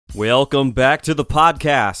Welcome back to the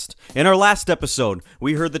podcast. In our last episode,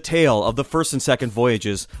 we heard the tale of the first and second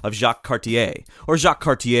voyages of Jacques Cartier, or Jacques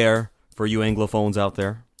Cartier, for you Anglophones out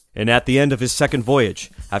there. And at the end of his second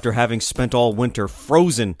voyage, after having spent all winter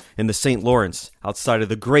frozen in the St. Lawrence, outside of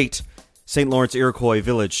the great St. Lawrence Iroquois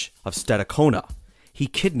village of Stadacona, he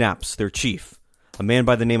kidnaps their chief, a man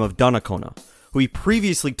by the name of Donnacona, who he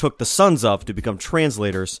previously took the sons of to become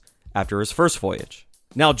translators after his first voyage.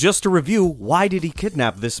 Now, just to review, why did he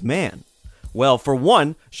kidnap this man? Well, for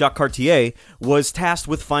one, Jacques Cartier was tasked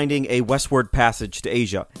with finding a westward passage to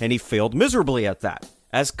Asia, and he failed miserably at that.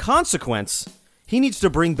 As consequence, he needs to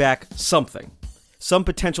bring back something. Some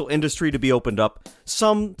potential industry to be opened up,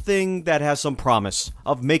 something that has some promise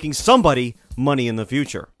of making somebody money in the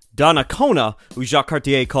future. Donnacona, who Jacques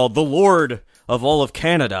Cartier called the Lord of all of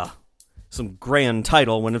Canada, some grand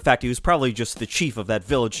title when in fact he was probably just the chief of that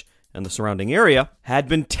village and the surrounding area, had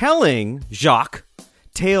been telling Jacques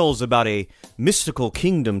tales about a mystical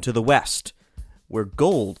kingdom to the west where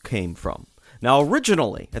gold came from. Now,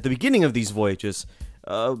 originally, at the beginning of these voyages,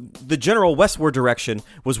 the general westward direction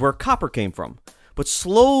was where copper came from, but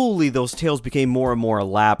slowly those tales became more and more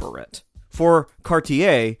elaborate. For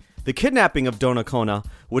Cartier, the kidnapping of Donnacona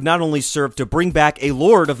would not only serve to bring back a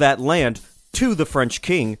lord of that land to the French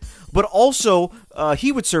king, but also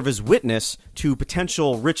he would serve as witness to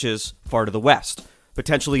potential riches far to the west.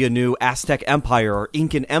 Potentially a new Aztec Empire or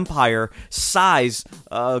Incan Empire size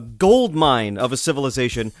gold mine of a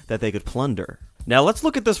civilization that they could plunder. Now let's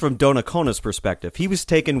look at this from Donnacona's perspective. He was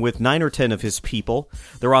taken with 9 or 10 of his people.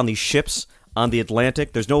 They're on these ships on the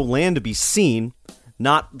Atlantic. There's no land to be seen,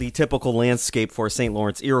 not the typical landscape for St.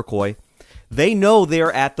 Lawrence Iroquois. They know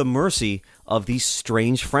they're at the mercy of these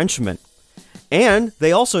strange Frenchmen. And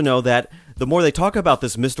they also know that the more they talk about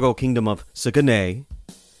this mystical kingdom of Saguenay,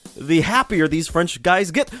 the happier these French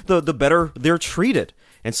guys get, the better they're treated.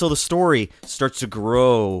 And so the story starts to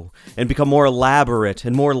grow and become more elaborate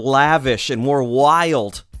and more lavish and more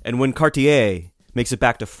wild. And when Cartier makes it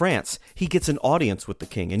back to France, he gets an audience with the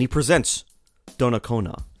king and he presents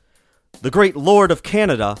Donnacona, the great lord of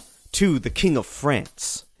Canada, to the king of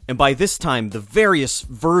France. And by this time, the various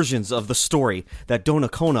versions of the story that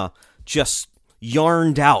Donnacona just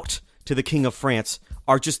yarned out to the king of France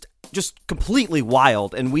are just completely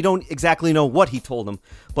wild, and we don't exactly know what he told him,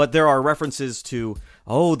 but there are references to,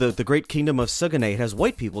 the great kingdom of Saguenay has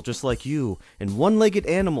white people just like you, and one-legged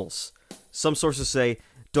animals. Some sources say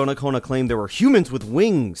Donnacona claimed there were humans with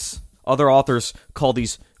wings. Other authors call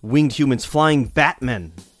these winged humans flying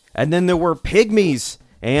batmen. And then there were pygmies,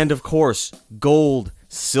 and of course, gold,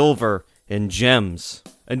 silver, and gems.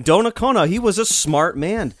 And Donnacona, he was a smart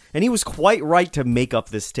man, and he was quite right to make up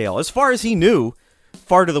this tale. As far as he knew,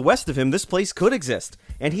 far to the west of him, this place could exist,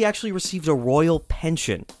 and he actually received a royal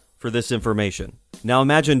pension for this information. Now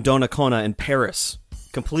imagine Donnacona in Paris,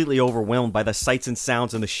 completely overwhelmed by the sights and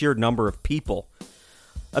sounds and the sheer number of people.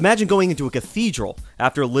 Imagine going into a cathedral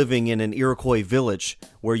after living in an Iroquois village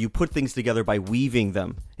where you put things together by weaving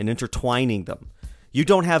them and intertwining them. You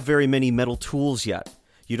don't have very many metal tools yet.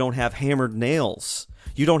 You don't have hammered nails.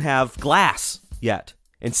 You don't have glass yet.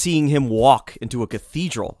 And seeing him walk into a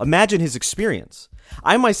cathedral, imagine his experience.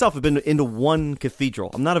 I myself have been into one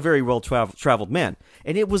cathedral. I'm not a very well-traveled man.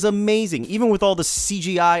 And it was amazing. Even with all the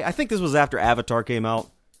CGI, I think this was after Avatar came out.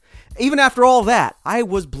 Even after all that, I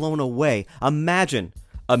was blown away. Imagine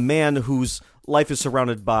a man whose life is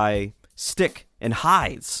surrounded by stick and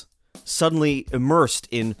hides, suddenly immersed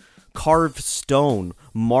in carved stone,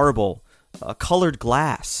 marble, colored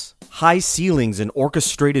glass, high ceilings, and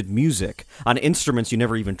orchestrated music on instruments you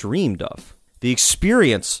never even dreamed of. The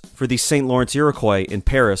experience for the St. Lawrence Iroquois in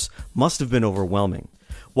Paris must have been overwhelming.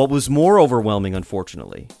 What was more overwhelming,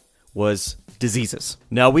 unfortunately, was diseases.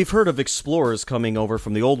 Now, we've heard of explorers coming over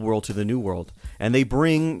from the Old World to the New World, and they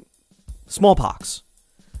bring smallpox,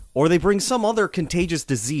 or they bring some other contagious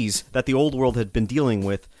disease that the Old World had been dealing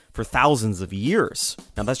with for thousands of years.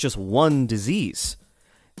 Now, that's just one disease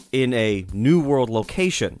in a New World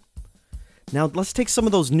location. Now, let's take some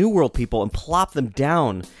of those New World people and plop them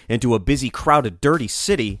down into a busy, crowded, dirty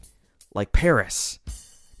city like Paris.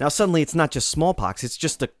 Now, suddenly, it's not just smallpox. It's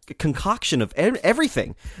just a concoction of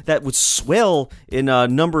everything that would swell in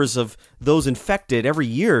numbers of those infected every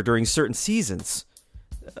year during certain seasons.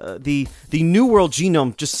 The New World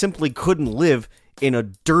genome just simply couldn't live in a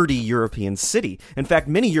dirty European city. In fact,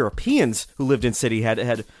 many Europeans who lived in city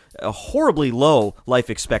had a horribly low life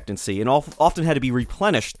expectancy and often had to be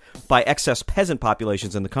replenished by excess peasant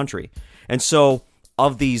populations in the country. And so,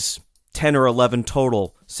 of these 10 or 11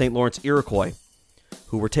 total St. Lawrence Iroquois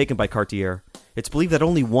who were taken by Cartier, it's believed that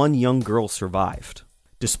only one young girl survived.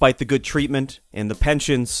 Despite the good treatment and the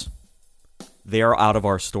pensions, they are out of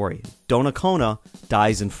our story. Donnacona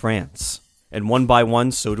dies in France. And one by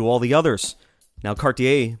one, so do all the others. Now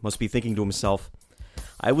Cartier must be thinking to himself,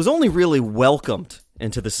 I was only really welcomed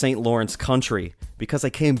into the St. Lawrence country because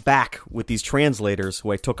I came back with these translators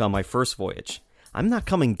who I took on my first voyage. I'm not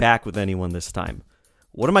coming back with anyone this time.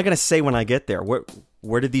 What am I going to say when I get there?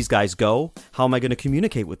 Where did these guys go? How am I going to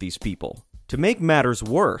communicate with these people? To make matters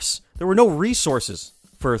worse, there were no resources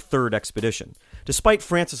for a third expedition. Despite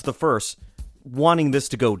Francis I wanting this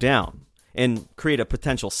to go down and create a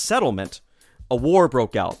potential settlement, a war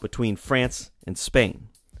broke out between France and Spain.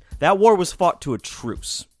 That war was fought to a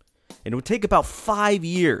truce, and it would take about 5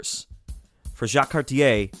 years for Jacques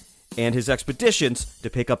Cartier and his expeditions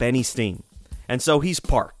to pick up any steam. And so he's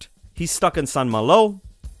parked. He's stuck in Saint-Malo,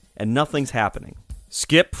 and nothing's happening.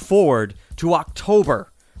 Skip forward to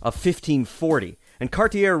October of 1540, and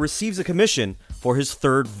Cartier receives a commission for his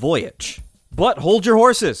third voyage. But hold your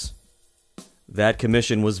horses! That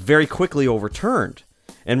commission was very quickly overturned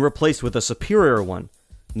and replaced with a superior one,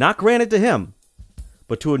 not granted to him,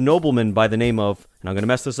 but to a nobleman by the name of, and I'm going to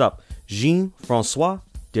mess this up, Jean-François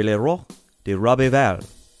de Leroux de Roberval.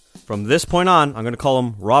 From this point on, I'm going to call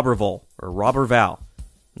him Roberval, or Roberval.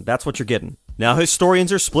 That's what you're getting. Now,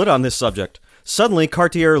 historians are split on this subject. Suddenly,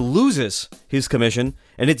 Cartier loses his commission,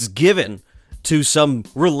 and it's given to some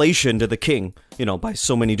relation to the king, by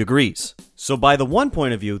so many degrees. So by the one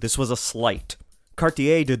point of view, this was a slight.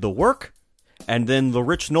 Cartier did the work, and then the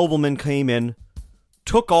rich nobleman came in,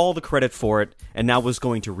 took all the credit for it, and now was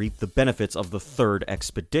going to reap the benefits of the third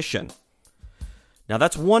expedition. Now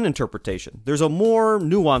that's one interpretation. There's a more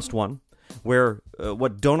nuanced one, where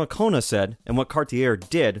what Donnacona said and what Cartier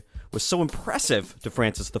did was so impressive to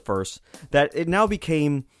Francis I that it now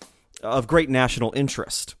became of great national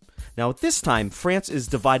interest. Now, at this time, France is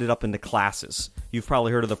divided up into classes. You've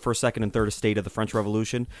probably heard of the first, second, and third estate of the French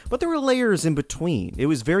Revolution, but there were layers in between. It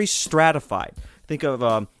was very stratified. Think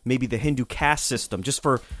of maybe the Hindu caste system, just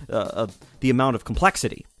for the amount of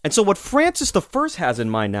complexity. And so what Francis I has in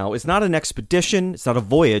mind now is not an expedition, it's not a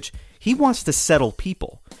voyage. He wants to settle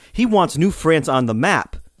people. He wants New France on the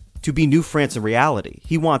map to be New France in reality.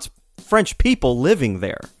 He wants French people living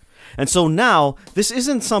there. And so now, this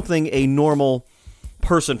isn't something a normal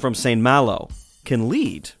person from Saint-Malo can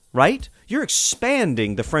lead, right? You're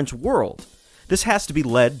expanding the French world. This has to be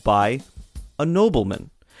led by a nobleman.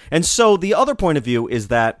 And so the other point of view is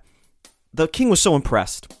that the king was so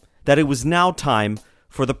impressed that it was now time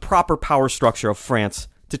for the proper power structure of France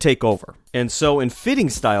to take over. And so in fitting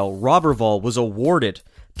style, Roberval was awarded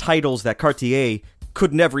titles that Cartier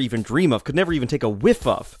could never even dream of, could never even take a whiff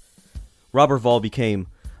of. Roberval became,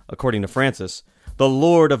 according to Francis, the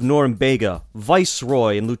Lord of Norumbega,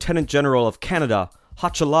 Viceroy and Lieutenant General of Canada,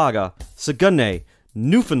 Hochelaga, Saguenay,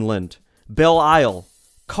 Newfoundland, Belle Isle,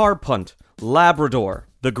 Carpunt, Labrador,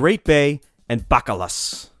 the Great Bay, and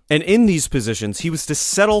Bacalus. And in these positions, he was to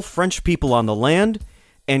settle French people on the land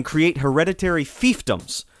and create hereditary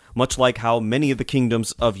fiefdoms, much like how many of the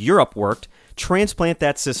kingdoms of Europe worked, transplant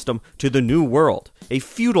that system to the New World, a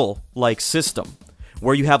feudal-like system,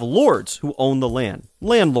 where you have lords who own the land,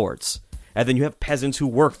 landlords, and then you have peasants who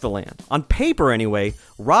work the land. On paper, anyway,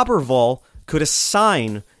 Roberval could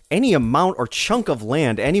assign any amount or chunk of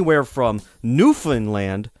land anywhere from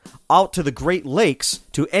Newfoundland out to the Great Lakes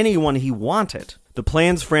to anyone he wanted. The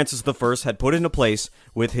plans Francis I had put into place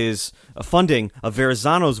with his funding of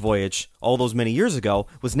Verrazano's voyage all those many years ago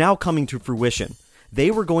was now coming to fruition. They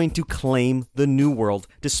were going to claim the New World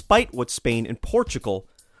despite what Spain and Portugal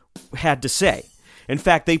had to say. In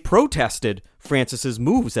fact, they protested Francis's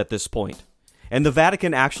moves at this point, and the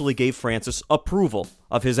Vatican actually gave Francis approval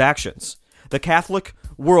of his actions. The Catholic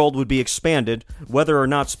world would be expanded whether or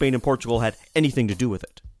not Spain and Portugal had anything to do with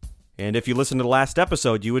it. And if you listened to the last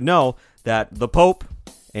episode, you would know that the Pope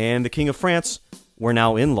and the King of France were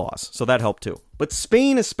now in-laws, so that helped too. But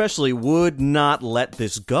Spain especially would not let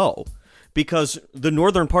this go, because the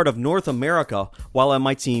northern part of North America, while it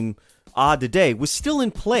might seem odd today, was still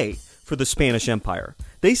in play for the Spanish Empire.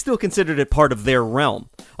 They still considered it part of their realm,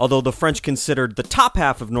 although the French considered the top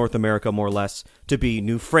half of North America, more or less, to be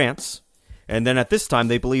New France. And then at this time,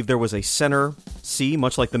 they believed there was a center sea,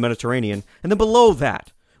 much like the Mediterranean, and then below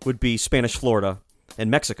that would be Spanish Florida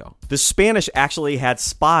and Mexico. The Spanish actually had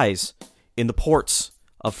spies in the ports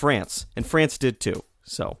of France, and France did too,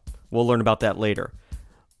 so we'll learn about that later.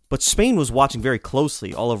 But Spain was watching very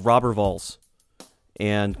closely all of Roberval's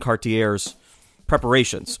and Cartier's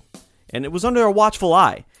preparations, and it was under a watchful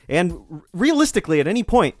eye. And realistically, at any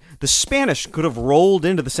point, the Spanish could have rolled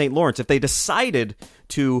into the St. Lawrence if they decided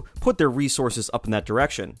to put their resources up in that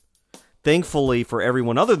direction. Thankfully for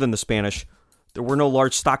everyone other than the Spanish, there were no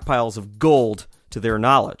large stockpiles of gold to their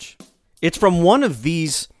knowledge. It's from one of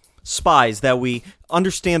these spies that we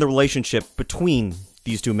understand the relationship between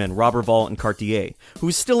these two men, Roberval and Cartier, who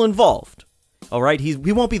is still involved. All right, he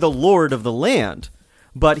won't be the lord of the land,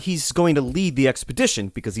 but he's going to lead the expedition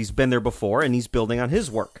because he's been there before and he's building on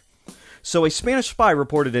his work. So a Spanish spy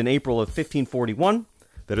reported in April of 1541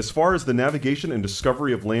 that as far as the navigation and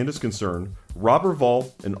discovery of land is concerned,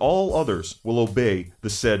 Roberval and all others will obey the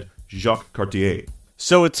said Jacques Cartier.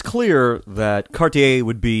 So it's clear that Cartier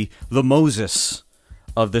would be the Moses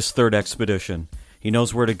of this third expedition. He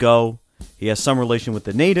knows where to go. He has some relation with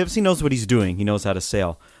the natives. He knows what he's doing. He knows how to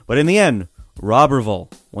sail. But in the end,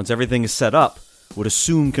 Roberval, once everything is set up, would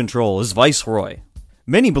assume control as viceroy.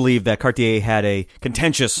 Many believe that Cartier had a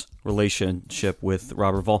contentious relationship with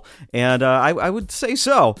Roberval, and I would say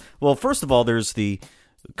so. Well, first of all, there's the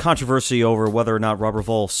controversy over whether or not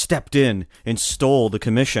Roberval stepped in and stole the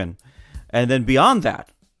commission. And then beyond that,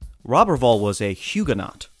 Roberval was a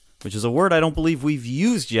Huguenot, which is a word I don't believe we've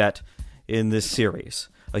used yet in this series.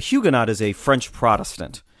 A Huguenot is a French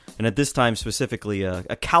Protestant, and at this time specifically a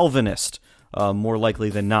Calvinist, more likely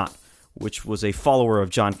than not, which was a follower of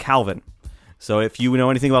John Calvin. So if you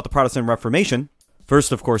know anything about the Protestant Reformation,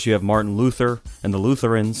 first, of course, you have Martin Luther and the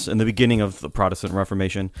Lutherans in the beginning of the Protestant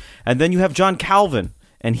Reformation, and then you have John Calvin,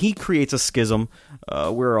 and he creates a schism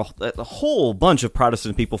where a whole bunch of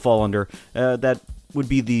Protestant people fall under that would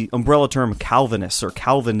be the umbrella term Calvinists or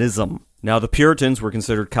Calvinism. Now, the Puritans were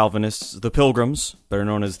considered Calvinists. The Pilgrims, better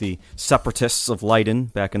known as the Separatists of Leiden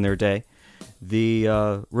back in their day.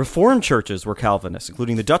 The Reformed churches were Calvinists,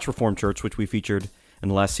 including the Dutch Reformed Church, which we featured in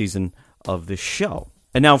the last season of this show.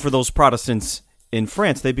 And now for those Protestants in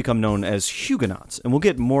France, they become known as Huguenots. And we'll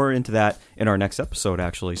get more into that in our next episode,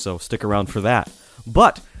 actually, so stick around for that.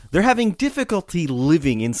 But they're having difficulty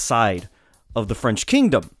living inside of the French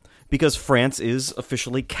kingdom because France is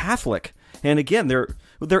officially Catholic. And again,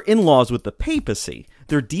 they're in-laws with the papacy.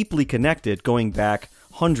 They're deeply connected going back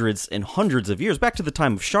hundreds and hundreds of years, back to the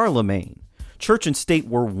time of Charlemagne. Church and state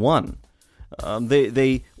were one.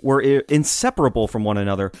 They were inseparable from one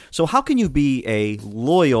another. So how can you be a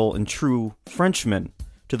loyal and true Frenchman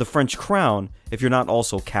to the French crown if you're not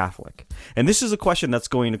also Catholic? And this is a question that's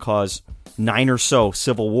going to cause 9 or so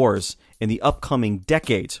civil wars in the upcoming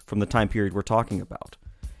decades from the time period we're talking about.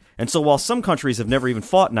 And so while some countries have never even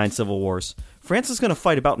fought 9 civil wars, France is going to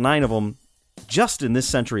fight about 9 of them just in this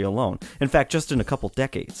century alone. In fact, just in a couple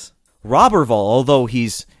decades. Roberval, although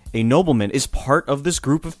he's a nobleman, is part of this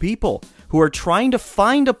group of people who are trying to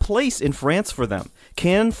find a place in France for them.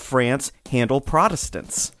 Can France handle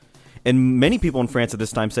Protestants? And many people in France at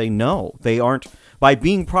this time say no, they aren't. By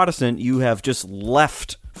being Protestant, you have just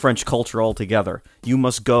left French culture altogether. You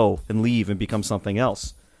must go and leave and become something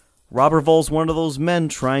else. Roberval's one of those men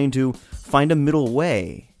trying to find a middle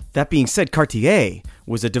way. That being said, Cartier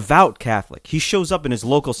was a devout Catholic. He shows up in his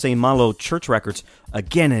local St. Malo church records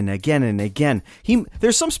again and again and again.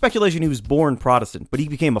 There's some speculation he was born Protestant, but he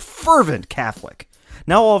became a fervent Catholic.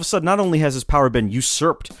 Now all of a sudden, not only has his power been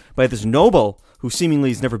usurped by this noble who seemingly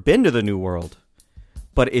has never been to the New World,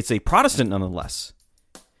 but it's a Protestant nonetheless.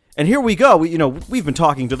 And here we go. We've been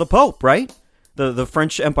talking to the Pope, right? The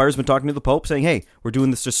French Empire's been talking to the Pope saying, hey, we're doing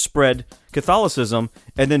this to spread Catholicism,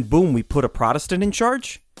 and then boom, we put a Protestant in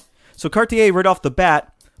charge? So Cartier, right off the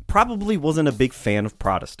bat, probably wasn't a big fan of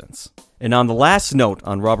Protestants. And on the last note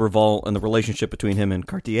on Roberval and the relationship between him and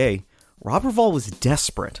Cartier, Roberval was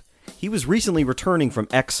desperate. He was recently returning from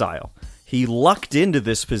exile. He lucked into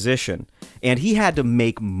this position, and he had to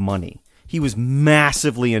make money. He was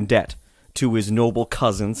massively in debt to his noble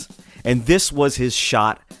cousins, and this was his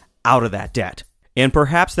shot out of that debt. And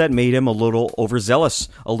perhaps that made him a little overzealous,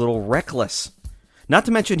 a little reckless. Not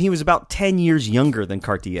to mention he was about 10 years younger than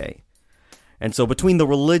Cartier. And so between the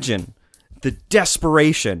religion, the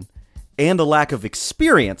desperation, and the lack of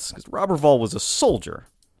experience, because Roberval was a soldier,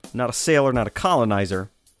 not a sailor, not a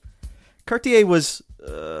colonizer, Cartier was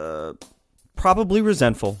probably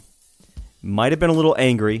resentful, might have been a little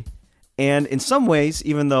angry, and in some ways,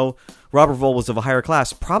 even though Roberval was of a higher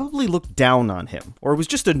class, probably looked down on him, or was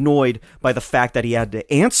just annoyed by the fact that he had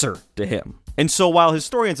to answer to him. And so while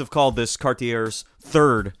historians have called this Cartier's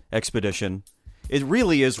third expedition, it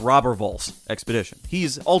really is Roberval's expedition.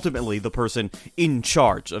 He's ultimately the person in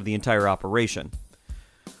charge of the entire operation.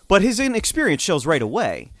 But his inexperience shows right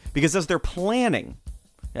away, because as they're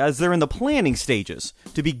in the planning stages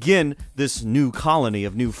to begin this new colony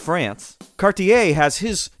of New France, Cartier has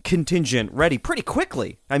his contingent ready pretty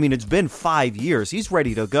quickly. I mean, it's been 5 years. He's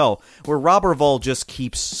ready to go, where Roberval just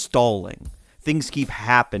keeps stalling. Things keep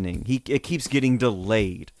happening. It keeps getting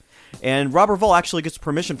delayed. And Roberval actually gets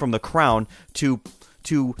permission from the crown to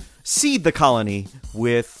seed the colony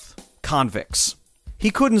with convicts. He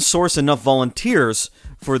couldn't source enough volunteers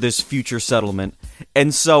for this future settlement,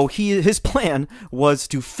 and so his plan was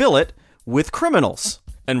to fill it with criminals.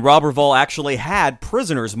 And Roberval actually had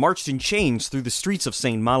prisoners marched in chains through the streets of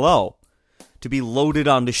St. Malo to be loaded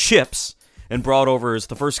onto ships and brought over as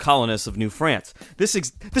the first colonists of New France.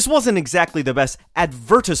 This wasn't exactly the best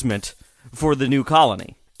advertisement for the new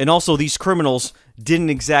colony. And also, these criminals didn't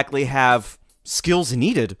exactly have skills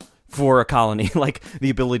needed for a colony, like the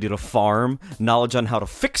ability to farm, knowledge on how to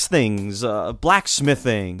fix things,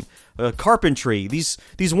 blacksmithing, carpentry. These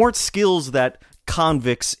weren't skills that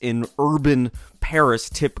convicts in urban Paris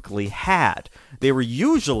typically had. They were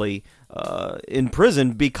usually in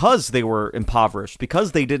prison because they were impoverished,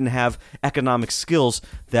 because they didn't have economic skills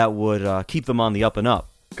that would keep them on the up and up.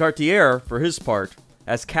 Cartier, for his part,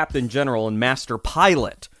 as captain general and master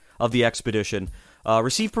pilot of the expedition,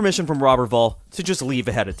 received permission from Roberval to just leave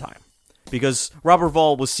ahead of time. Because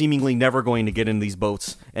Roberval was seemingly never going to get in these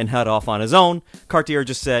boats and head off on his own, Cartier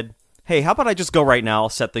just said, "Hey, how about I just go right now, I'll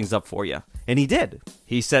set things up for you." And he did.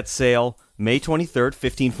 He set sail May 23rd,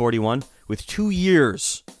 1541, with 2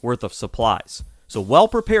 years' worth of supplies. So well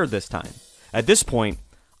prepared this time. At this point,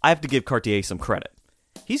 I have to give Cartier some credit.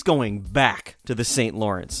 He's going back to the St.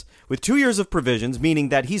 Lawrence with 2 years of provisions, meaning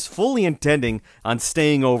that he's fully intending on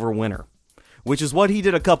staying over winter, which is what he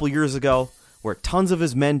did a couple years ago, where tons of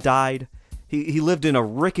his men died. He lived in a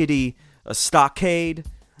rickety stockade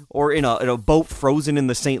or in a boat frozen in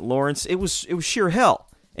the St. Lawrence. It was sheer hell,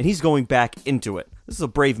 and he's going back into it. This is a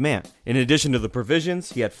brave man. In addition to the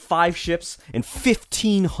provisions, he had 5 ships and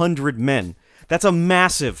 1,500 men. That's a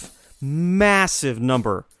massive, massive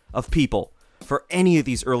number of people for any of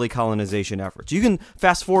these early colonization efforts. You can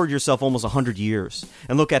fast forward yourself almost 100 years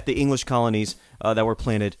and look at the English colonies that were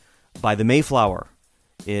planted by the Mayflower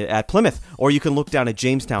at Plymouth, or you can look down at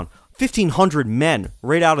Jamestown. 1,500 men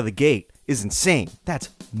right out of the gate is insane. That's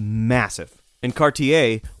massive. And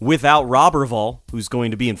Cartier, without Roberval, who's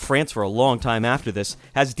going to be in France for a long time after this,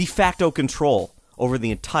 has de facto control over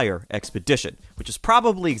the entire expedition, which is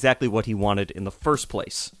probably exactly what he wanted in the first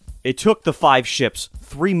place. It took the 5 ships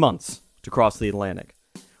 3 months to cross the Atlantic,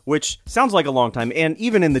 which sounds like a long time, and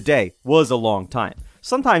even in the day was a long time.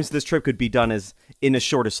 Sometimes this trip could be done in as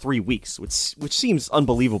short as 3 weeks, which seems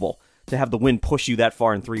unbelievable to have the wind push you that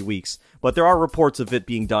far in 3 weeks. But there are reports of it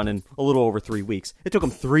being done in a little over 3 weeks. It took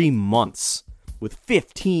him 3 months with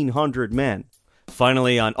 1,500 men.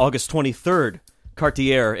 Finally, on August 23rd,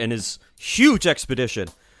 Cartier and his huge expedition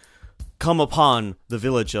come upon the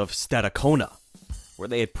village of Stadacona, where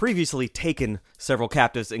they had previously taken several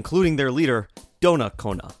captives, including their leader,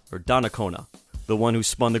 Donnacona, the one who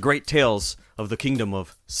spun the great tales of the kingdom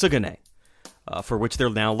of Saguenay, for which they're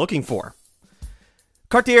now looking for.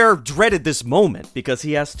 Cartier dreaded this moment because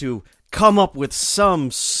he has to come up with some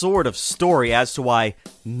sort of story as to why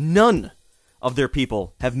none of their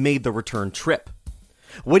people have made the return trip.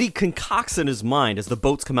 What he concocts in his mind as the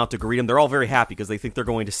boats come out to greet him, they're all very happy because they think they're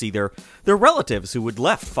going to see their relatives who had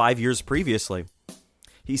left 5 years previously.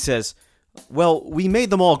 He says, "Well, we made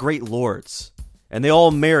them all great lords, and they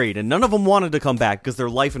all married, and none of them wanted to come back because their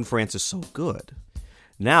life in France is so good.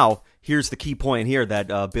 Now, here's the key point here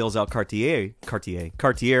that bails out Cartier,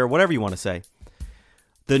 whatever you want to say.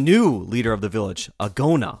 The new leader of the village,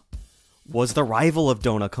 Agona, was the rival of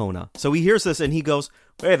Donnacona. So he hears this and he goes,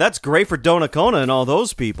 hey, that's great for Donnacona and all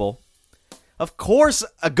those people. Of course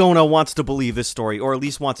Agona wants to believe this story, or at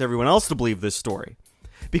least wants everyone else to believe this story,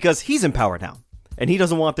 because he's in power now, and he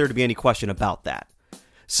doesn't want there to be any question about that.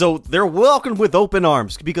 So they're welcomed with open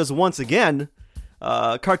arms, because once again,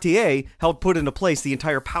 Cartier helped put into place the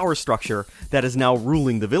entire power structure that is now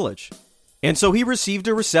ruling the village. And so he received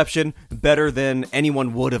a reception better than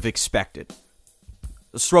anyone would have expected.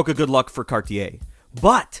 A stroke of good luck for Cartier.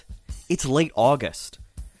 But it's late August.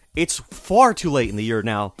 It's far too late in the year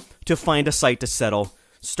now to find a site to settle,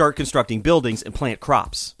 start constructing buildings, and plant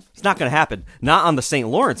crops. It's not going to happen. Not on the St.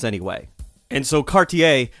 Lawrence anyway. And so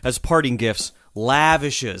Cartier, as parting gifts,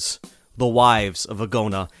 lavishes the wives of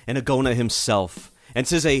Agona and Agona himself, and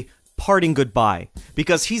says a parting goodbye,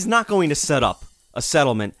 because he's not going to set up a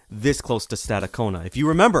settlement this close to Stadacona. If you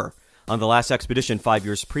remember, on the last expedition 5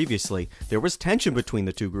 years previously, there was tension between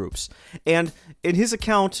the two groups. And in his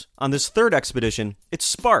account on this third expedition, it's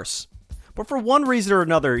sparse. But for one reason or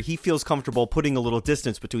another, he feels comfortable putting a little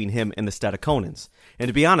distance between him and the Stadaconans. And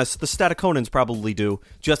to be honest, the Stadaconans probably do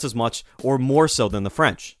just as much or more so than the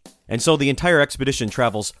French. And so the entire expedition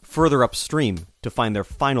travels further upstream to find their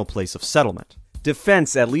final place of settlement.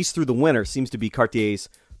 Defense, at least through the winter, seems to be Cartier's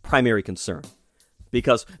primary concern.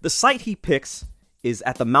 because the site he picks is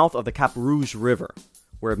at the mouth of the Cap Rouge River,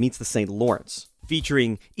 where it meets the St. Lawrence,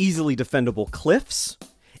 featuring easily defendable cliffs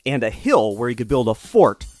and a hill where he could build a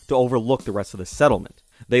fort to overlook the rest of the settlement.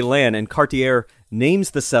 They land, and Cartier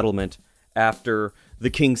names the settlement after the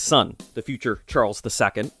king's son, the future Charles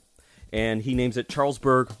II, and he names it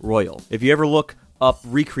Charlesburg Royal. If you ever look up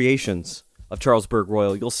recreations of Charlesburg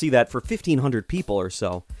Royal, you'll see that for 1,500 people or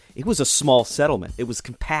so, it was a small settlement. It was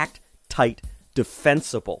compact, tight,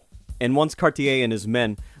 defensible. And once Cartier and his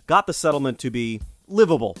men got the settlement to be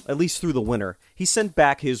livable, at least through the winter, he sent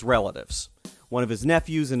back his relatives, one of his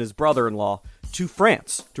nephews and his brother-in-law, to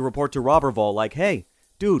France to report to Roberval like, hey,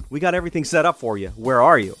 dude, we got everything set up for you. Where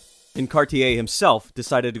are you? And Cartier himself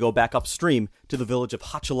decided to go back upstream to the village of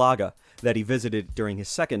Hochelaga that he visited during his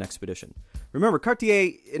second expedition. Remember,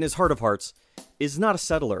 Cartier, in his heart of hearts, is not a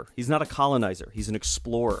settler. He's not a colonizer. He's an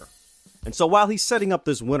explorer. And so while he's setting up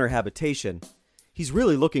this winter habitation, he's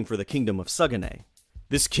really looking for the kingdom of Saguenay.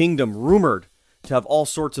 This kingdom rumored to have all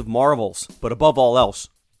sorts of marvels, but above all else,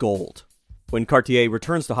 gold. When Cartier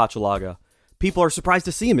returns to Hochelaga, people are surprised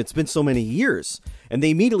to see him. It's been so many years. And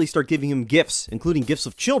they immediately start giving him gifts, including gifts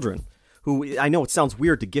of children, who, I know it sounds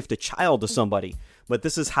weird to gift a child to somebody, but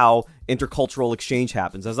this is how intercultural exchange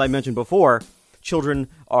happens. As I mentioned before, children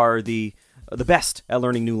are the best at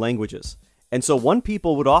learning new languages. And so one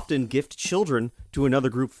people would often gift children to another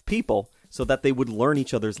group of people so that they would learn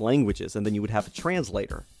each other's languages, and then you would have a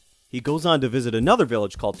translator. He goes on to visit another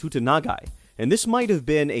village called Tutanagai, and this might have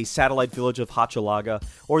been a satellite village of Hochelaga,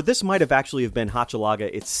 or this might have actually have been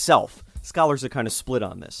Hochelaga itself. Scholars are kind of split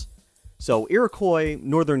on this. So Iroquois,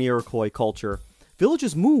 northern Iroquois culture,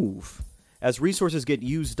 villages move. As resources get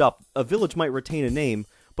used up, a village might retain a name,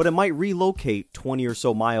 but it might relocate 20 or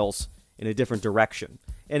so miles in a different direction.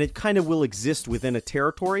 And it kind of will exist within a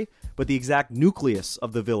territory, but the exact nucleus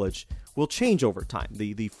of the village will change over time.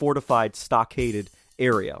 The fortified, stockaded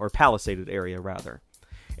area, or palisaded area, rather.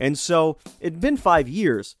 And so, it'd been 5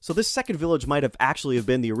 years, so this second village might have actually have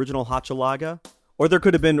been the original Hochelaga, or there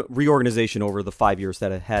could have been reorganization over the 5 years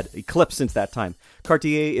that had eclipsed since that time.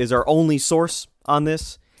 Cartier is our only source on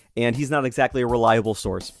this, and he's not exactly a reliable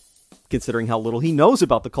source, considering how little he knows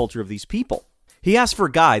about the culture of these people. He asks for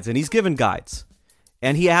guides, and he's given guides.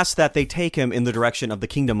 And he asks that they take him in the direction of the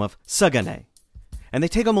kingdom of Saguenay. And they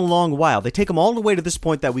take him a long while. They take him all the way to this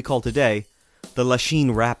point that we call today the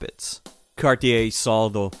Lachine Rapids. Cartier saw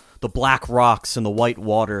the black rocks and the white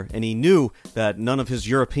water, and he knew that none of his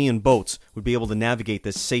European boats would be able to navigate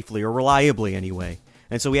this safely, or reliably anyway.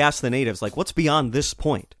 And so he asked the natives, like, what's beyond this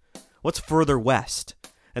point? What's further west?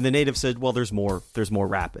 And the natives said, well, there's more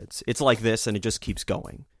rapids. It's like this, and it just keeps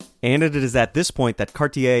going. And it is at this point that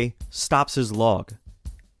Cartier stops his log.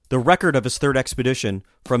 The record of his third expedition,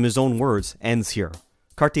 from his own words, ends here.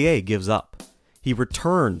 Cartier gives up. He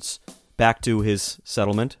returns back to his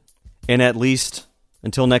settlement, and at least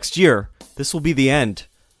until next year, this will be the end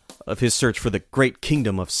of his search for the great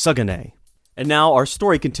kingdom of Saguenay. And now our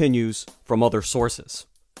story continues from other sources.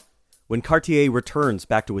 When Cartier returns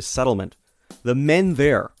back to his settlement, the men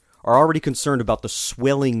there are already concerned about the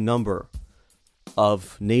swelling number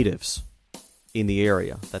of natives in the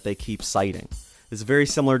area that they keep sighting. This is very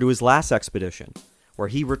similar to his last expedition, where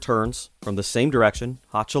he returns from the same direction,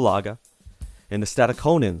 Hochelaga, and the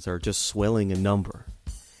Stadaconans are just swelling in number,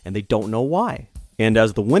 and they don't know why. And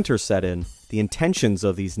as the winter set in, the intentions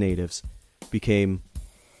of these natives became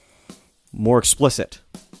more explicit.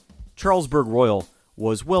 Charlesburg Royal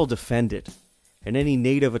was well defended, and any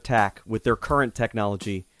native attack with their current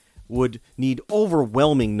technology would need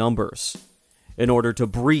overwhelming numbers in order to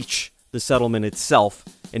breach the settlement itself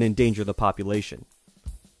and endanger the population.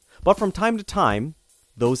 But from time to time,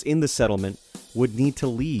 those in the settlement would need to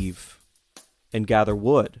leave and gather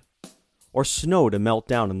wood, or snow to melt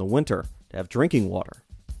down in the winter to have drinking water.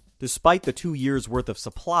 Despite the 2 years' worth of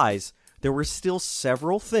supplies, there were still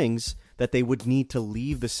several things that they would need to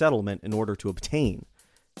leave the settlement in order to obtain.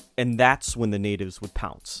 And that's when the natives would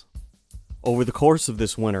pounce. Over the course of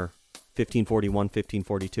this winter,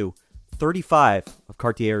 1541-1542, 35 of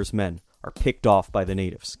Cartier's men are picked off by the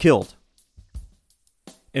natives, killed.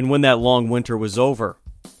 And when that long winter was over,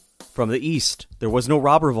 from the east, there was no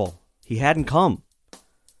Roberval. He hadn't come.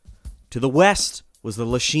 To the west was the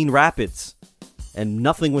Lachine Rapids, and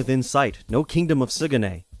nothing within sight, no kingdom of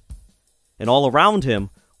Saguenay. And all around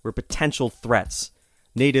him were potential threats,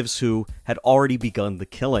 natives who had already begun the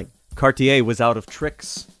killing. Cartier was out of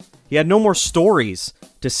tricks. He had no more stories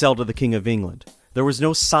to sell to the King of England. There was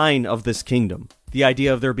no sign of this kingdom. The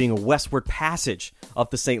idea of there being a westward passage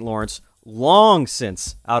up the St. Lawrence, long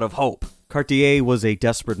since out of hope. Cartier was a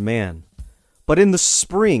desperate man. But in the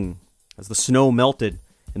spring as the snow melted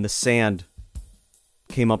and the sand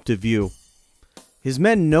came up to view. His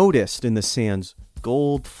men noticed in the sands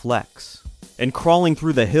gold flecks, and crawling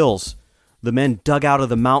through the hills, the men dug out of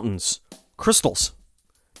the mountains crystals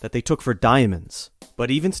that they took for diamonds.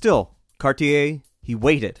 But even still, Cartier, he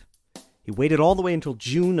waited. He waited all the way until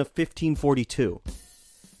June of 1542.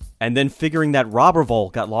 And then figuring that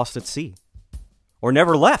Roberval got lost at sea, or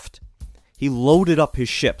never left, he loaded up his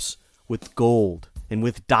ships with gold and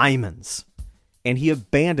with diamonds. And he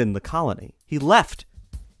abandoned the colony. He left.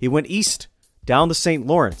 He went east, down the St.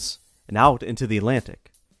 Lawrence, and out into the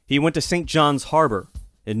Atlantic. He went to St. John's Harbor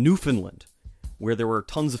in Newfoundland, where there were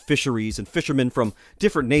tons of fisheries and fishermen from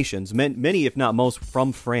different nations, many if not most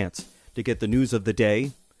from France, to get the news of the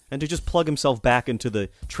day and to just plug himself back into the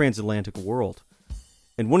transatlantic world.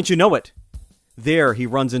 And wouldn't you know it, there he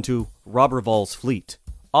runs into Roberval's fleet.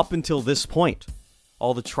 Up until this point,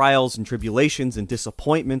 all the trials and tribulations and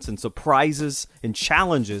disappointments and surprises and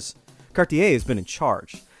challenges, Cartier has been in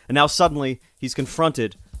charge. And now suddenly he's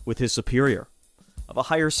confronted with his superior, of a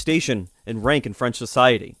higher station and rank in French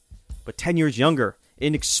society, but 10 years younger,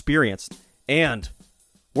 inexperienced, and,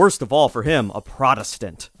 worst of all for him, a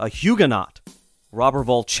Protestant, a Huguenot.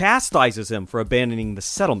 Roberval chastises him for abandoning the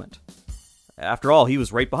settlement. After all, he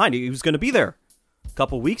was right behind. He was going to be there. A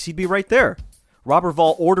couple weeks, he'd be right there.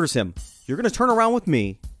 Roberval orders him, "You're going to turn around with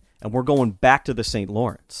me, and we're going back to the St.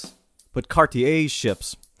 Lawrence." But Cartier's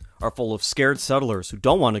ships are full of scared settlers who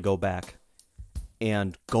don't want to go back,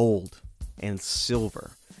 and gold and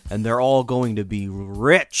silver, and they're all going to be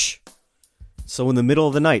rich. So in the middle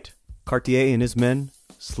of the night, Cartier and his men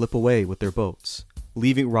slip away with their boats,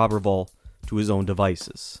 leaving Roberval to his own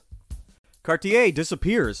devices. Cartier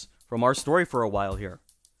disappears from our story for a while here,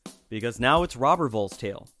 because now it's Roberval's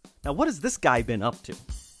tale. Now, what has this guy been up to?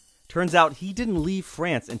 Turns out he didn't leave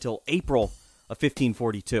France until April of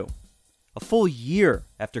 1542, a full year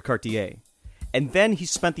after Cartier. And then he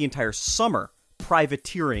spent the entire summer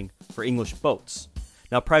privateering for English boats.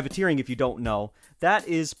 Now, privateering, if you don't know, that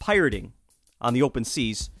is pirating on the open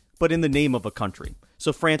seas, but in the name of a country.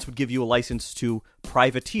 So France would give you a license to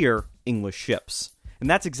privateer English ships. And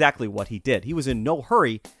that's exactly what he did. He was in no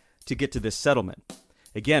hurry to get to this settlement.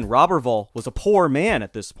 Again, Roberval was a poor man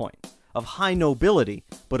at this point, of high nobility,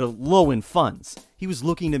 but low in funds. He was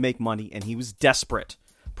looking to make money, and he was desperate.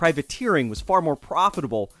 Privateering was far more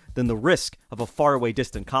profitable than the risk of a faraway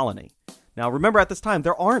distant colony. Now, remember, at this time,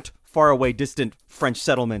 there aren't faraway distant French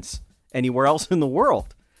settlements anywhere else in the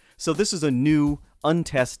world. So this is a new,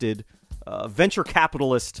 untested, venture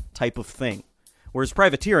capitalist type of thing, whereas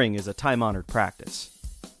privateering is a time-honored practice.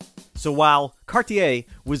 So while Cartier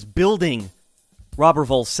was building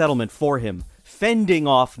Roberval's settlement for him, fending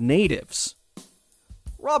off natives,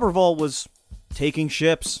 Roberval was taking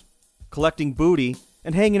ships, collecting booty,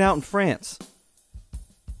 and hanging out in France.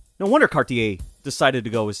 No wonder Cartier decided to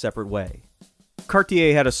go his separate way.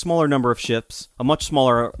 Cartier had a smaller number of ships, a much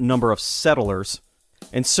smaller number of settlers,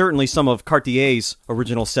 and certainly some of Cartier's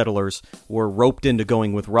original settlers were roped into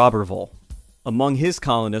going with Roberval. Among his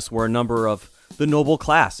colonists were a number of the noble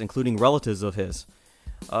class, including relatives of his.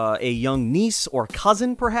 A young niece or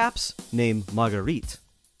cousin, perhaps, named Marguerite.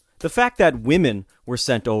 The fact that women were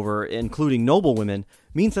sent over, including noble women,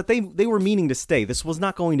 means that they were meaning to stay. This was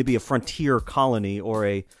not going to be a frontier colony or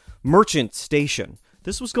a merchant station.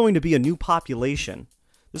 This was going to be a new population.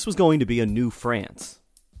 This was going to be a new France.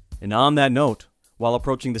 And on that note, while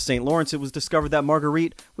approaching the St. Lawrence, it was discovered that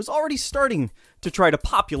Marguerite was already starting to try to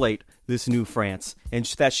populate this new France, and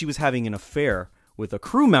that she was having an affair with a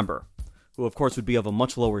crew member, who of course would be of a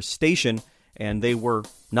much lower station, and they were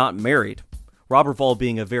not married. Roberval,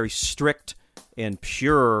 being a very strict and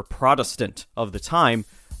pure Protestant of the time,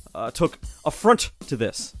 took affront to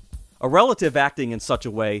this. A relative acting in such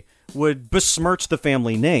a way would besmirch the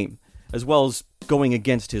family name, as well as going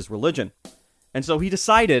against his religion. And so he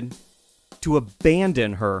decided to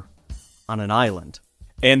abandon her on an island.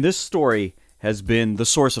 And this story has been the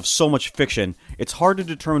source of so much fiction, it's hard to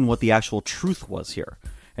determine what the actual truth was here.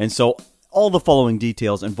 And so all the following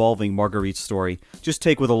details involving Marguerite's story just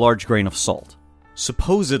take with a large grain of salt.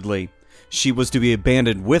 Supposedly, she was to be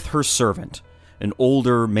abandoned with her servant, an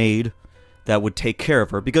older maid that would take care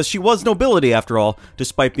of her, because she was nobility after all,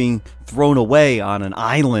 despite being thrown away on an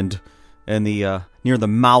island in the near the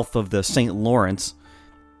mouth of the St. Lawrence.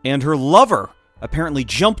 And her lover apparently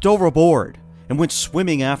jumped overboard and went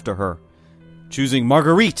swimming after her, choosing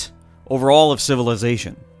Marguerite over all of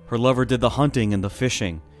civilization. Her lover did the hunting and the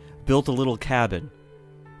fishing, built a little cabin,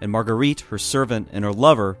 and Marguerite, her servant, and her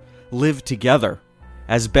lover lived together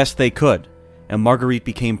as best they could, and Marguerite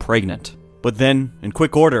became pregnant. But then, in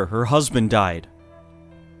quick order, her husband died.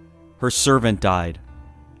 her servant died,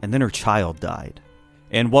 and then her child died.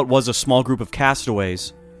 And what was a small group of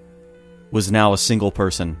castaways was now a single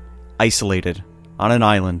person, isolated on an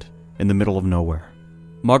island in the middle of nowhere.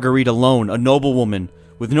 Marguerite alone, a noblewoman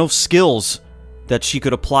with no skills that she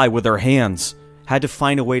could apply with her hands, had to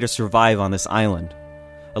find a way to survive on this island.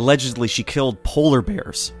 Allegedly, she killed polar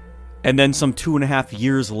bears, and then some 2.5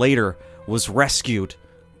 years later was rescued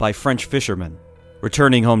by French fishermen,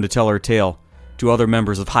 returning home to tell her tale to other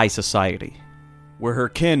members of high society, where her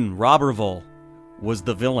kin, Roberval, was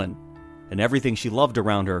the villain, and everything she loved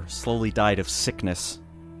around her slowly died of sickness.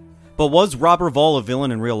 But was Roberval a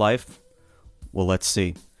villain in real life? Well, let's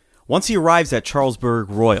see. Once he arrives at Charlesbourg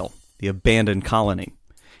Royal, the abandoned colony,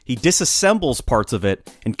 he disassembles parts of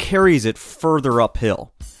it and carries it further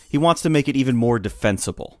uphill. He wants to make it even more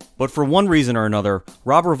defensible. But for one reason or another,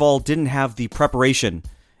 Roberval didn't have the preparation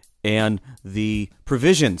and the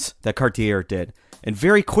provisions that Cartier did. And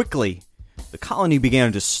very quickly, the colony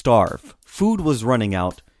began to starve. Food was running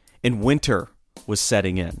out, and winter was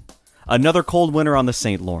setting in. Another cold winter on the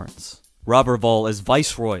St. Lawrence. Roberval, as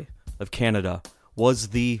Viceroy of Canada, was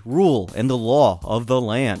the rule and the law of the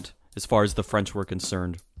land, as far as the French were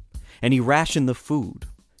concerned. And he rationed the food.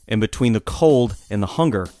 And between the cold and the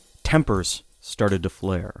hunger, tempers started to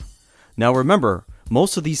flare. Now remember,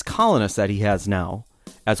 most of these colonists that he has now,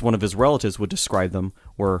 as one of his relatives would describe them,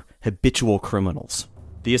 were habitual criminals.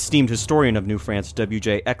 The esteemed historian of New France,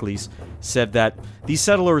 W.J. Eccles, said that these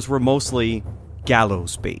settlers were mostly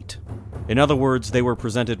gallows bait. In other words, they were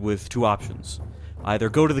presented with two options. Either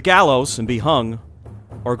go to the gallows and be hung,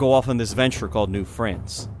 or go off on this venture called New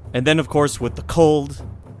France. And then, of course, with the cold,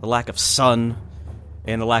 the lack of sun,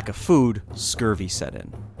 and the lack of food, scurvy set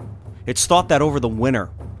in. It's thought that over the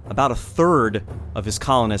winter, about 1/3 of his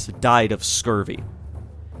colonists died of scurvy.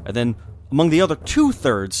 And then, among the other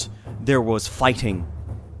 2/3, there was fighting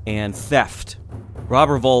and theft.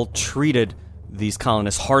 Roberval treated these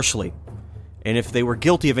colonists harshly, and if they were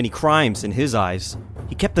guilty of any crimes in his eyes,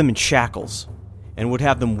 he kept them in shackles and would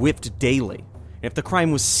have them whipped daily. And if the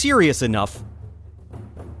crime was serious enough,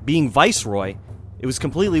 being viceroy, it was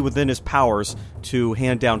completely within his powers to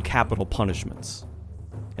hand down capital punishments.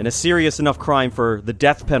 And a serious enough crime for the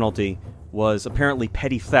death penalty was apparently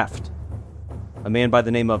petty theft. A man by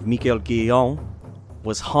the name of Michel Guillon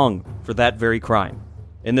was hung for that very crime.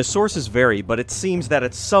 And the sources vary, but it seems that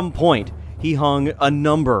at some point he hung a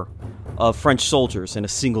number of French soldiers in a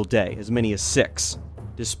single day, as many as 6.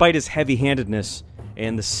 Despite his heavy-handedness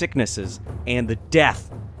and the sicknesses and the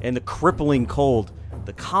death and the crippling cold,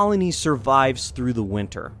 the colony survives through the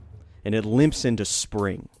winter, and it limps into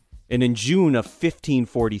spring. And in June of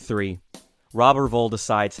 1543, Roberval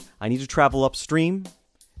decides, I need to travel upstream.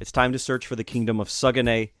 It's time to search for the kingdom of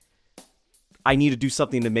Saguenay. I need to do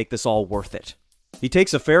something to make this all worth it. He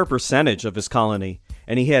takes a fair percentage of his colony,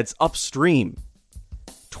 and he heads upstream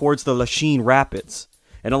towards the Lachine Rapids.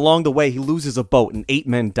 And along the way, he loses a boat, and 8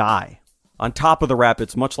 men die. On top of the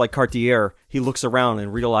rapids, much like Cartier, he looks around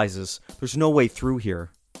and realizes there's no way through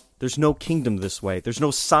here. There's no kingdom this way. There's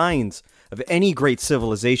no signs of any great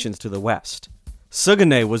civilizations to the west.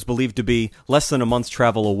 Saguenay was believed to be less than a month's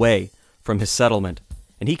travel away from his settlement,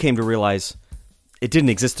 and he came to realize it didn't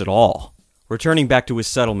exist at all. Returning back to his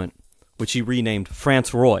settlement, which he renamed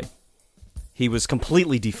France Roy, he was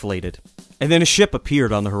completely deflated. And then a ship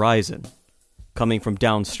appeared on the horizon, coming from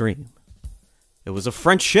downstream. It was a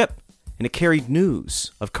French ship, and it carried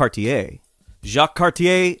news of Cartier. Jacques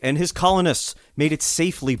Cartier and his colonists made it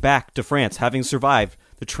safely back to France, having survived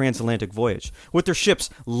the transatlantic voyage, with their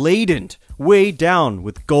ships laden way down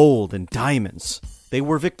with gold and diamonds. They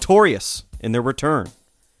were victorious in their return.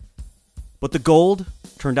 But the gold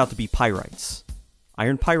turned out to be pyrites.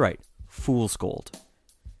 Iron pyrite, fool's gold.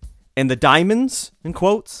 And the diamonds, in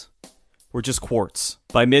quotes, were just quartz.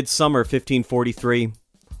 By midsummer 1543,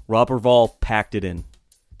 Roberval packed it in.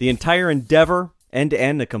 The entire endeavor,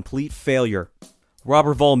 end-to-end, a complete failure.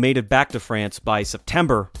 Roberval made it back to France by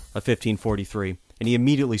September of 1543, and he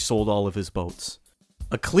immediately sold all of his boats.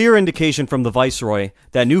 A clear indication from the Viceroy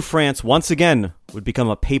that New France once again would become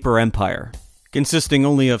a paper empire, consisting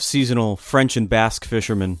only of seasonal French and Basque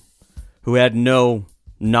fishermen who had no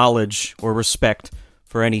knowledge or respect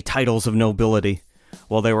for any titles of nobility,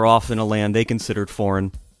 while they were off in a land they considered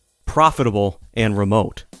foreign, profitable, and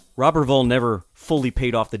remote. Roberval never fully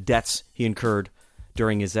paid off the debts he incurred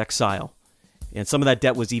during his exile, and some of that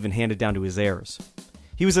debt was even handed down to his heirs.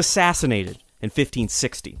 He was assassinated in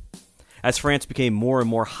 1560. As France became more and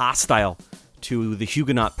more hostile to the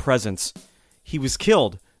Huguenot presence, he was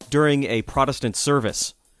killed during a Protestant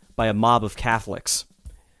service by a mob of Catholics.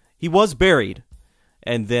 He was buried,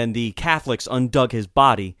 and then the Catholics undug his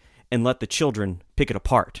body and let the children pick it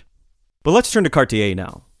apart. But let's turn to Cartier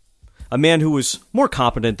now. A man who was more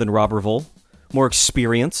competent than Roberval, more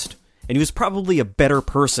experienced, and he was probably a better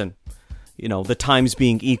person. You know, the times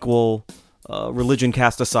being equal, religion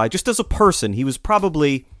cast aside, just as a person, he was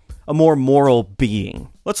probably a more moral being.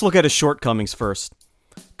 Let's look at his shortcomings first.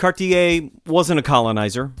 Cartier wasn't a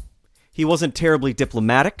colonizer. He wasn't terribly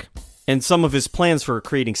diplomatic, and some of his plans for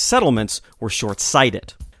creating settlements were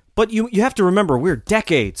short-sighted. But you have to remember, we're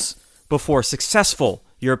decades before successful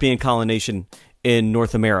European colonization in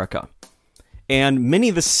North America. And many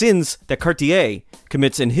of the sins that Cartier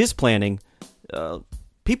commits in his planning,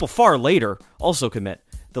 people far later also commit.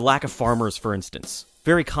 The lack of farmers, for instance.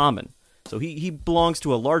 Very common. So he belongs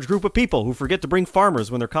to a large group of people who forget to bring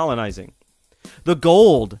farmers when they're colonizing. The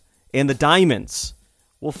gold and the diamonds.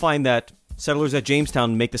 We'll find that settlers at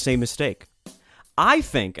Jamestown make the same mistake. I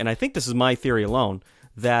think, and I think this is my theory alone,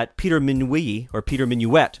 that Peter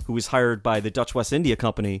Minuit, who was hired by the Dutch West India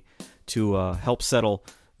Company to help settle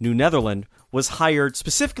New Netherland, was hired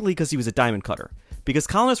specifically because he was a diamond cutter. Because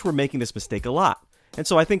colonists were making this mistake a lot. And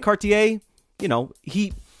so I think Cartier, you know,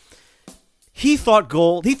 he thought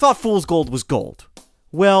fool's gold was gold.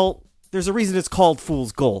 Well, there's a reason it's called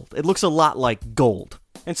fool's gold. It looks a lot like gold.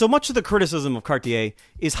 And so much of the criticism of Cartier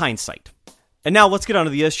is hindsight. And now let's get on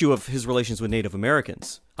to the issue of his relations with Native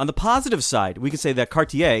Americans. On the positive side, we can say that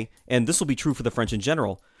Cartier, and this will be true for the French in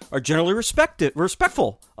general, are generally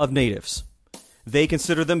respectful of natives. They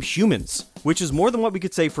consider them humans, which is more than what we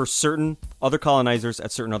could say for certain other colonizers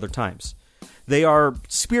at certain other times. They are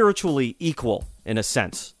spiritually equal, in a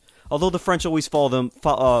sense, although the French always found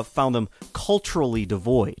them culturally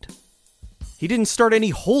devoid. He didn't start any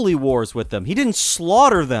holy wars with them. He didn't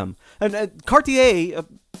slaughter them. And Cartier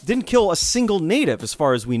didn't kill a single native, as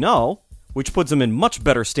far as we know, which puts him in much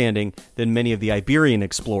better standing than many of the Iberian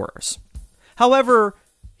explorers. However,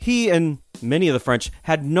 he and many of the French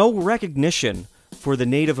had no recognition for the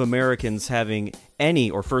Native Americans having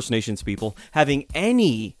any, or First Nations people, having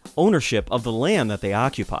any ownership of the land that they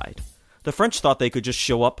occupied. The French thought they could just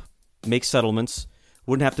show up, make settlements,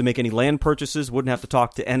 wouldn't have to make any land purchases, wouldn't have to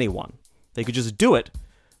talk to anyone. They could just do it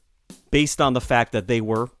based on the fact that they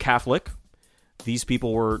were Catholic. These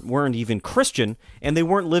people weren't even Christian, and they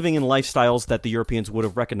weren't living in lifestyles that the Europeans would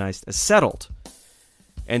have recognized as settled.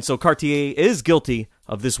 And so Cartier is guilty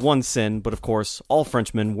of this one sin, but of course, all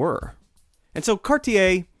Frenchmen were. And so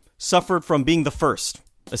Cartier suffered from being the first,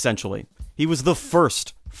 essentially. He was the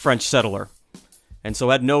first French settler, and so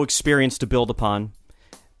had no experience to build upon.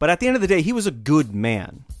 But at the end of the day, he was a good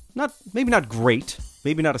man. Maybe not great,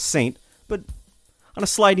 maybe not a saint, but on a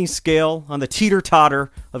sliding scale, on the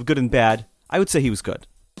teeter-totter of good and bad, I would say he was good.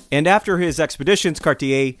 And after his expeditions,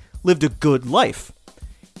 Cartier lived a good life.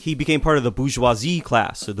 He became part of the bourgeoisie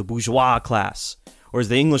class, or the bourgeois class, or as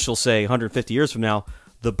the English will say 150 years from now,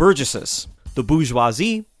 the burgesses. The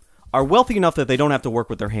bourgeoisie are wealthy enough that they don't have to work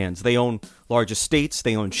with their hands. They own large estates,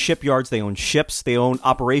 they own shipyards, they own ships, they own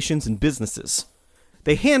operations and businesses.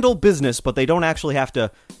 They handle business, but they don't actually have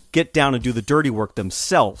to get down and do the dirty work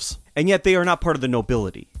themselves. And yet they are not part of the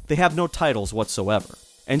nobility. They have no titles whatsoever.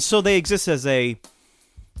 And so they exist as a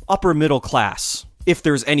upper middle class, if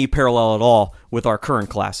there's any parallel at all with our current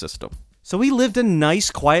class system. So he lived a nice,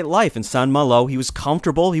 quiet life in Saint-Malo. He was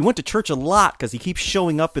comfortable. He went to church a lot because he keeps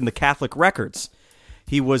showing up in the Catholic records.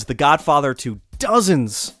 He was the godfather to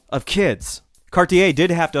dozens of kids. Cartier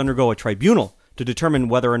did have to undergo a tribunal to determine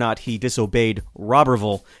whether or not he disobeyed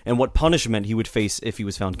Roberval and what punishment he would face if he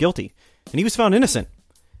was found guilty. And he was found innocent.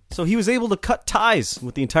 So he was able to cut ties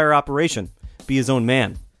with the entire operation, be his own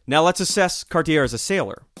man. Now let's assess Cartier as a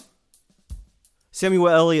sailor. Samuel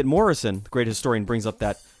Eliot Morison, the great historian, brings up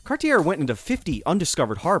that Cartier went into 50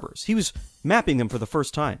 undiscovered harbors. He was mapping them for the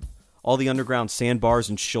first time. All the underground sandbars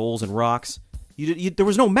and shoals and rocks. There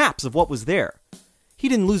was no maps of what was there. He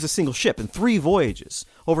didn't lose a single ship in 3 voyages,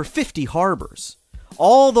 over 50 harbors.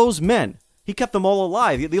 All those men, he kept them all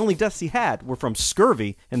alive. The only deaths he had were from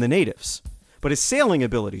scurvy and the natives. But his sailing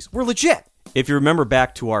abilities were legit. If you remember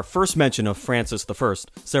back to our first mention of Francis I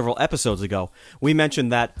several episodes ago, we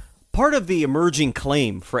mentioned that part of the emerging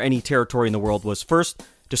claim for any territory in the world was first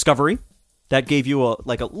discovery. That gave you a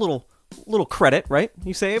little credit, right?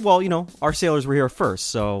 You say, well, our sailors were here first,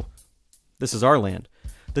 so this is our land.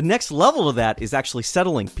 The next level of that is actually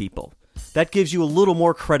settling people. That gives you a little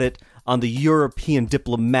more credit on the European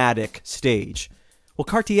diplomatic stage. Well,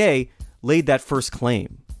 Cartier laid that first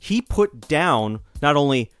claim. He put down not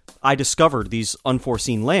only I discovered these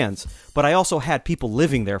unforeseen lands, but I also had people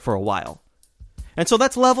living there for a while. And so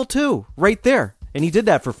that's level 2, right there. And he did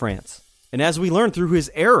that for France. And as we learned through his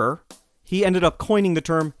error, he ended up coining the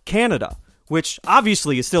term Canada, which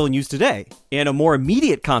obviously is still in use today. And a more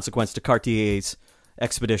immediate consequence to Cartier's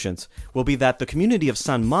expeditions will be that the community of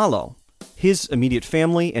Saint Malo, his immediate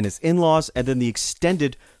family and his in-laws, and then the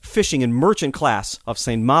extended fishing and merchant class of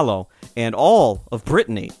Saint Malo and all of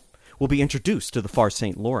Brittany will be introduced to the far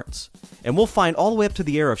St. Lawrence. And we'll find all the way up to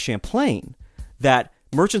the era of Champlain that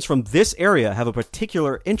merchants from this area have a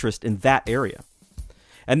particular interest in that area.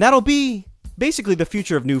 And that'll be basically the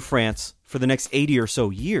future of New France for the next 80 or so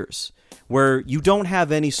years, where you don't have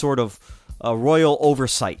any sort of royal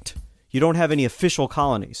oversight. You don't have any official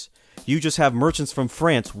colonies. You just have merchants from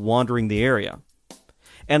France wandering the area.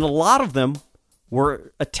 And a lot of them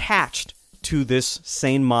were attached to this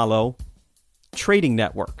Saint Malo trading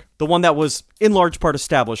network, the one that was in large part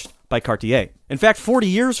established by Cartier. In fact, 40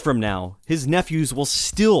 years from now, his nephews will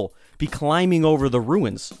still be climbing over the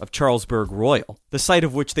ruins of Charlesbourg Royal, the site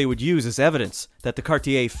of which they would use as evidence that the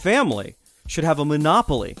Cartier family should have a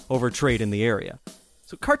monopoly over trade in the area.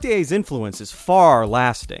 So Cartier's influence is far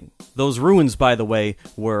lasting. Those ruins, by the way,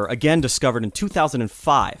 were again discovered in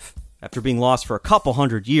 2005, after being lost for a couple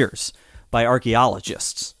hundred years by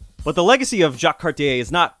archaeologists. But the legacy of Jacques Cartier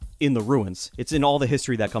is not in the ruins. It's in all the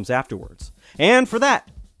history that comes afterwards. And for that,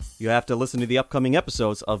 you have to listen to the upcoming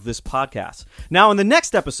episodes of this podcast. Now, in the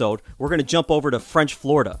next episode, we're going to jump over to French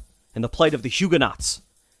Florida and the plight of the Huguenots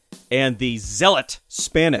and the zealot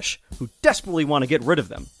Spanish who desperately want to get rid of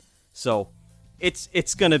them. So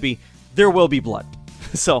it's going to be, there will be blood.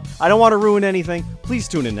 So I don't want to ruin anything. Please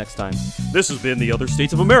tune in next time. This has been the Other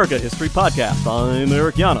States of America History Podcast. I'm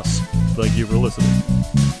Eric Llanos. Thank you for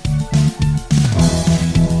listening.